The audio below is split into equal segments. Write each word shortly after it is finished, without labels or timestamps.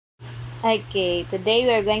Okay, today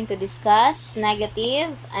we are going to discuss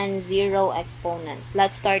negative and zero exponents.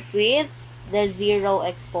 Let's start with the zero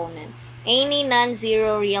exponent. Any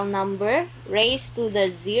non-zero real number raised to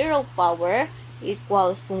the zero power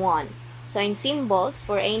equals 1. So in symbols,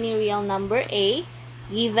 for any real number a,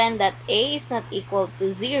 given that a is not equal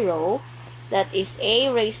to 0, that is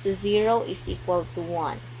a raised to 0 is equal to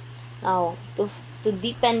 1. Now, to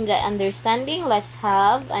deepen the understanding, let's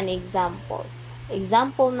have an example.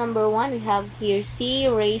 Example number 1, we have here c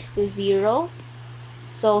raised to 0.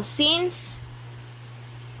 So, since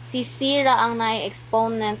sisira ang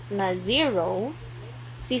na-exponent na 0,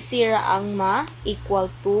 sisira ang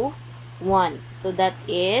ma-equal to 1. So, that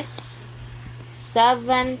is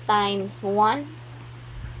 7 times 1.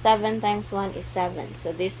 7 times 1 is 7.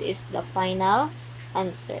 So, this is the final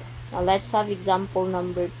answer. Now, let's have example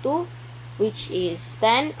number 2, which is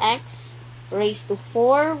 10x raised to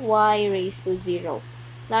 4y raised to 0.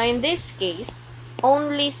 Now, in this case,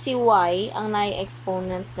 only si y ang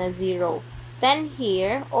na-exponent na 0. 10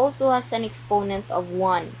 here also has an exponent of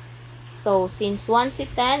 1. So, since 1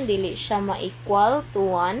 si 10, dili siya ma-equal to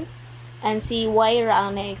 1. And si y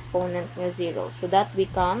ra ang na-exponent na 0. So, that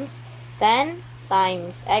becomes 10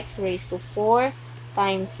 times x raised to 4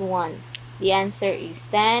 times 1. The answer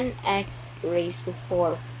is 10x raised to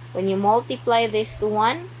 4. When you multiply this to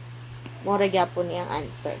 1, mura gyapon yung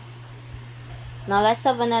answer. Now, let's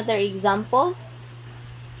have another example.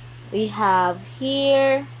 We have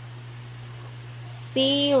here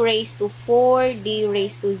c raised to 4, d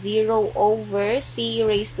raised to 0 over c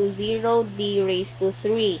raised to 0, d raised to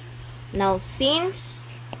 3. Now, since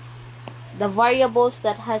the variables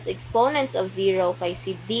that has exponents of 0 kay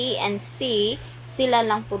si d and c, sila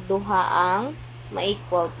lang po duha ang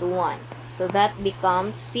ma-equal to 1. So, that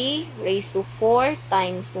becomes c raised to 4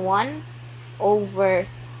 times 1 over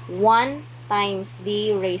 1 times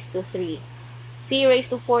d raised to 3. c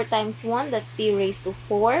raised to 4 times 1, that's c raised to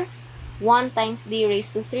 4. 1 times d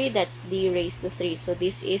raised to 3, that's d raised to 3. So,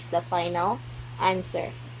 this is the final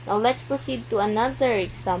answer. Now, let's proceed to another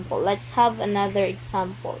example. Let's have another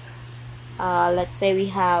example. Let's say we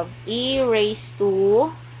have e raised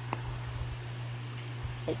to,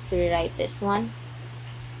 let's rewrite this one.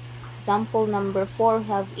 Example number 4, we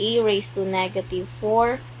have e raised to negative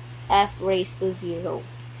 4, f raised to 0.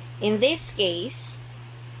 In this case,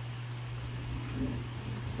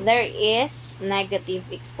 there is negative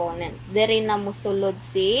exponent. Diri na musulod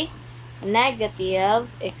si negative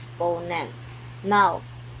exponent. Now,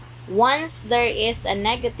 once there is a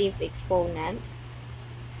negative exponent,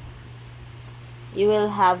 you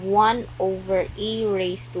will have 1 over e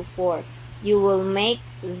raised to 4. You will make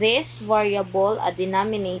this variable a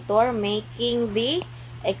denominator, making the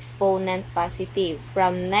exponent positive,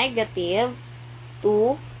 from negative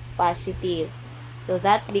to positive. So,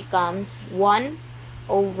 that becomes 1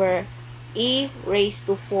 over e raised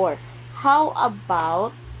to 4. How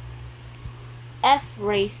about f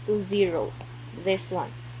raised to 0? This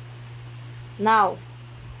one. Now,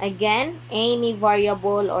 again, any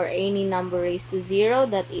variable or any number raised to 0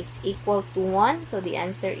 that is equal to 1. So, the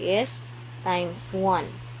answer is times 1.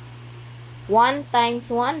 1 times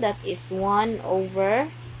 1, that is 1 over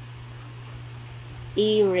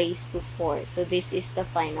e raised to 4. So, this is the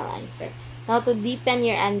final answer. Now, to deepen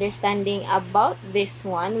your understanding about this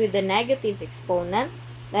one with the negative exponent,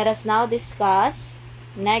 let us now discuss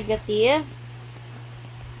negative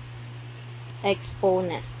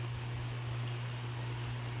exponent.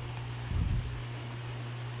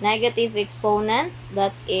 Negative exponent,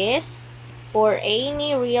 that is for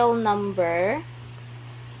any real number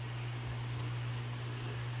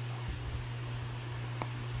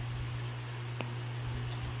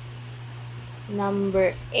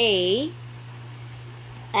number a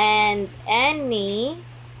and any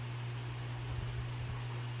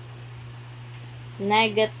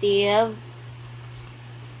negative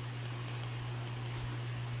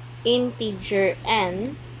integer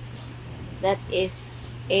n, that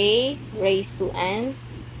is a raised to n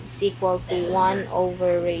is equal to 1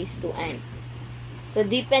 over raised to n. To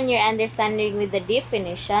deepen your understanding with the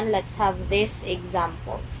definition, let's have these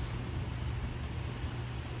examples.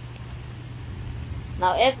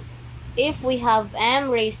 Now, if we have m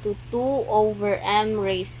raised to 2 over m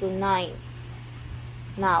raised to 9,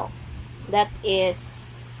 now, that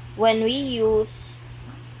is when we use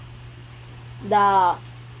the,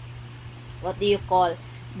 what do you call,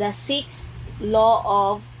 the sixth law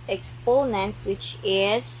of exponents, which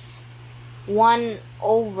is 1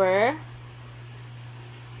 over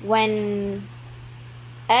when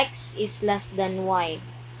x is less than y.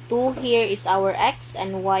 2 here is our x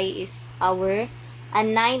and y is our,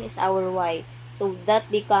 and 9 is our y. So that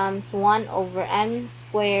becomes 1 over m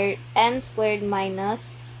squared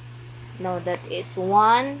minus, no, that is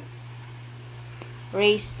 1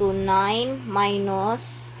 raised to 9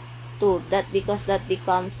 minus 2. That because that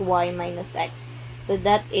becomes y minus x. So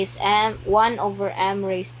that is 1 over m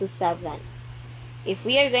raised to 7. If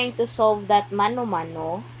we are going to solve that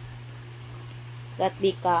mano-mano, that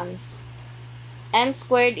becomes m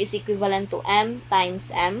squared is equivalent to m times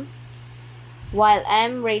m, while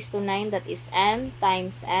m raised to 9, that is m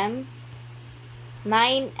times m,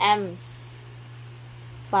 9 m's,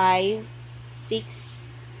 5, 6,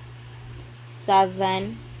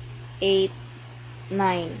 7, 8,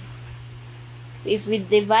 9. If we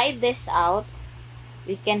divide this out,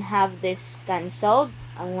 we can have this cancelled.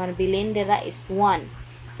 Ang mabilin dira is 1.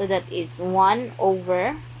 So that is 1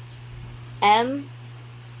 over m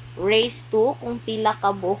raised to kung pila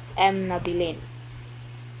ka buok m na bilin.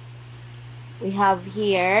 We have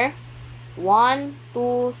here 1,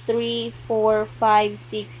 2, 3, 4, 5,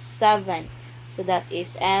 6, 7. So that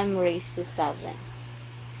is m raised to 7.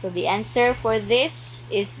 So the answer for this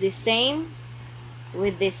is the same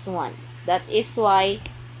with this one. That is why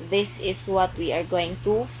this is what we are going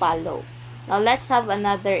to follow. Now let's have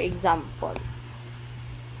another example.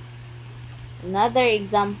 Another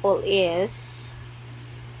example is,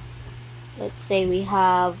 let's say we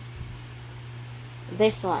have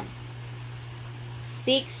this one.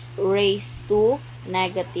 6 raised to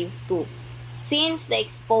negative 2. Since the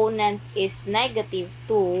exponent is negative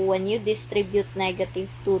 2, when you distribute negative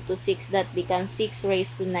 2 to 6, that becomes 6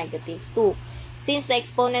 raised to negative 2. Since the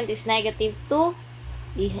exponent is negative 2,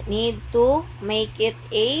 we need to make it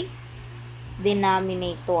a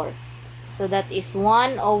denominator. So that is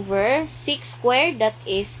 1 over 6 squared, that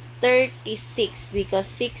is 36, because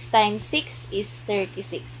 6 times 6 is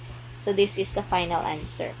 36. So this is the final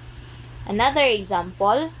answer. Another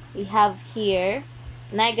example, we have here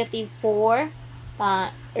negative 4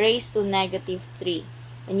 raised to negative 3.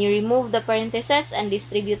 When you remove the parentheses and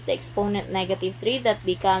distribute the exponent negative 3, that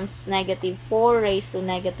becomes negative 4 raised to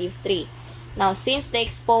negative 3. Now, since the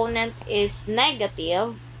exponent is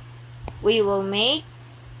negative, we will make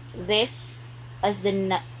this as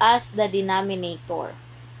the denominator,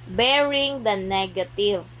 bearing the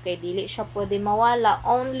negative. Kaya dili siya pwede mawala,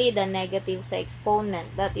 only the negative sa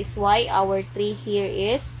exponent. That is why our 3 here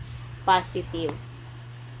is positive.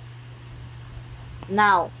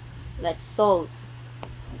 Now, let's solve.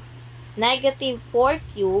 Negative 4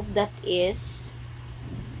 cubed, that is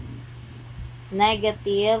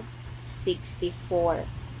negative 64.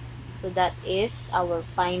 So that is our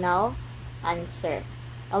final answer.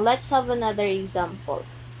 Now, let's have another example.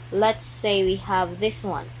 Let's say we have this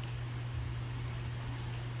one.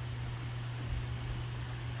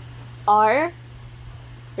 R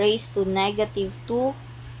raised to negative 2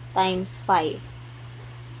 times 5.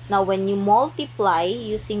 Now, when you multiply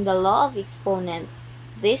using the law of exponent,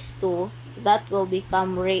 these two, that will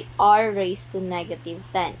become r raised to negative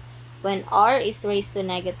 10. When r is raised to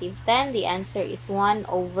negative 10, the answer is 1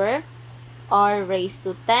 over r raised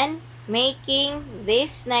to 10, making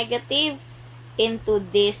this negative into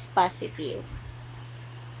this positive.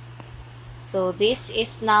 So this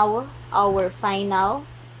is now our final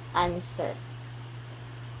answer.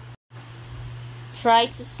 Try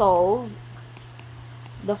to solve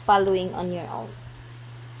the following on your own.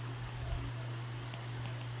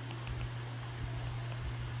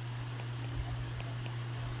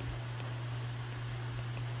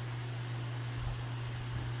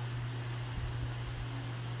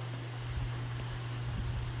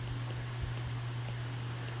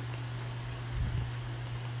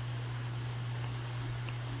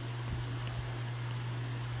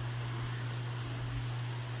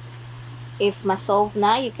 If ma-solve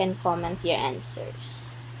na, you can comment your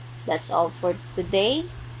answers. That's all for today.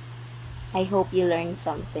 I hope you learned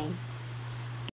something.